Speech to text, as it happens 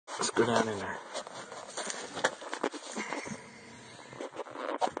go down in there.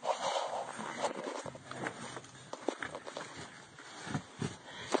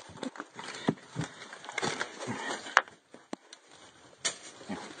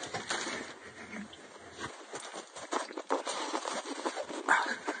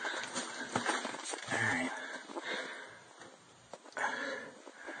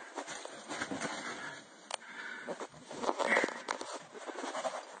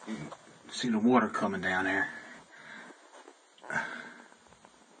 See the water coming down there.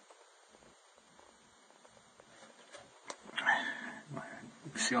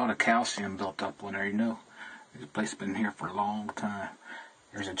 See all the calcium built up on there, you know. This place has been here for a long time.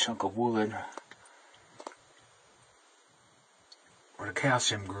 There's a chunk of wood where the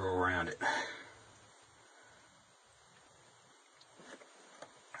calcium grew around it.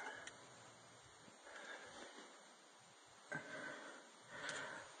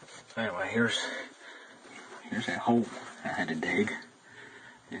 Anyway, here's that hole I had to dig.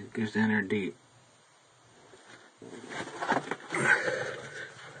 It goes down there deep.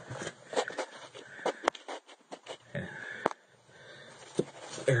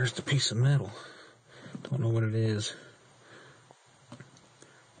 There's the piece of metal. Don't know what it is.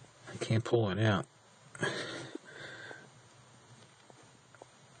 I can't pull it out.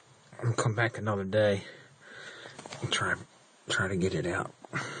 I'll come back another day and try to get it out.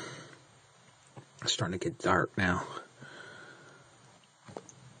 It's starting to get dark now.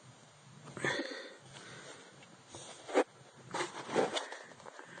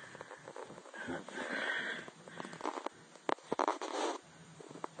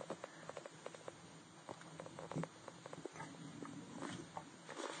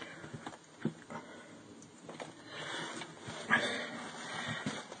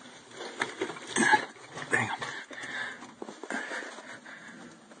 Damn.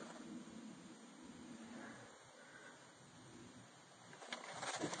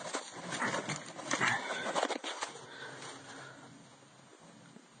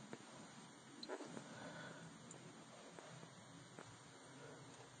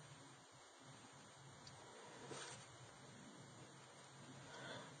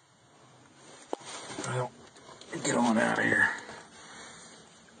 Well, get on out of here.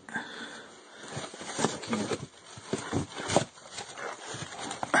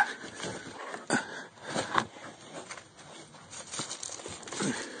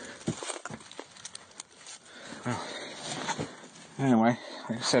 Well, anyway,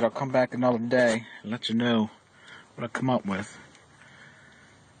 like I said, I'll come back another day and let you know what I come up with.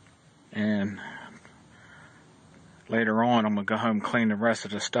 And later on, I'm gonna go home and clean the rest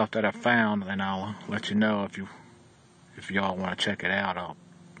of the stuff that I found, and I'll let you know if y'all want to check it out. I'll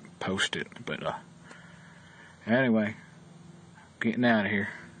post it. But anyway, getting out of here.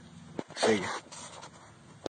 See ya.